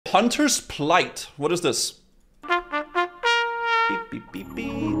Hunter's Plight. What is this? Beep, beep, beep,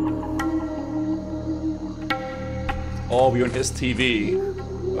 beep. Oh, we're on his TV.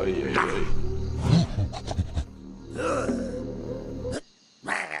 Oy, oy, oy.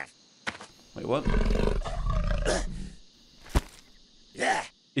 Wait, what?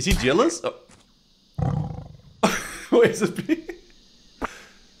 Is he jealous? Oh. Wait, is it me?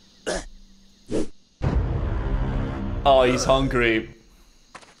 Oh, he's hungry.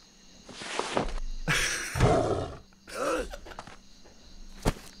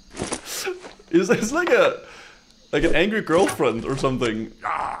 It's like an angry girlfriend or something.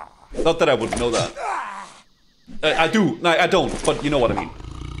 Not that I would know that. I do. No, I don't. But you know what I mean.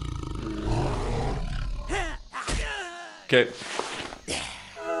 Okay.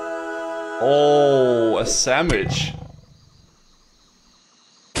 Oh, a sandwich.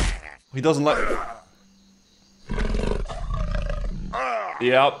 He doesn't like.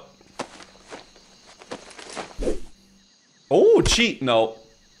 Yep. Oh, cheat. No.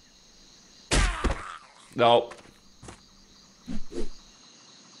 No.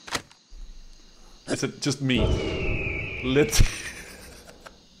 Is it just me? Lit.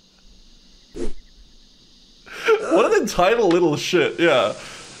 What an entitled little shit, yeah.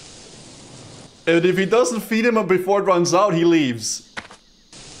 And if he doesn't feed him before it runs out, he leaves.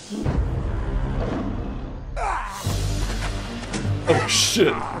 Oh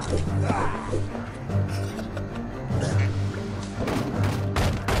shit.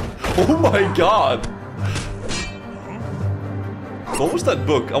 Oh my god. What was that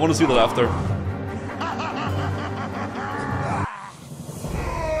book? I want to see that after.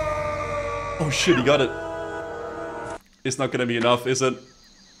 Oh shit, he got it. It's not gonna be enough, is it?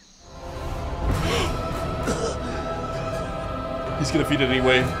 He's gonna feed it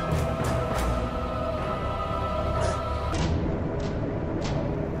anyway.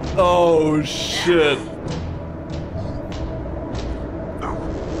 Oh shit.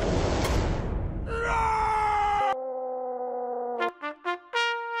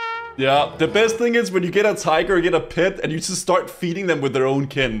 Yeah, the best thing is when you get a tiger or get a pet and you just start feeding them with their own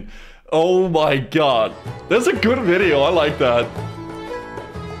kin. Oh my god. That's a good video, I like that.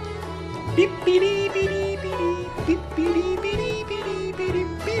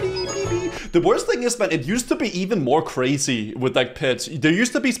 The worst thing is, man, it used to be even more crazy with like pets. There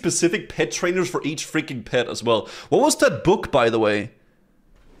used to be specific pet trainers for each freaking pet as well. What was that book, by the way?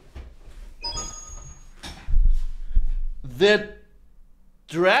 The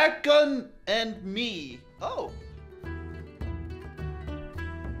Dragon and Me. Oh.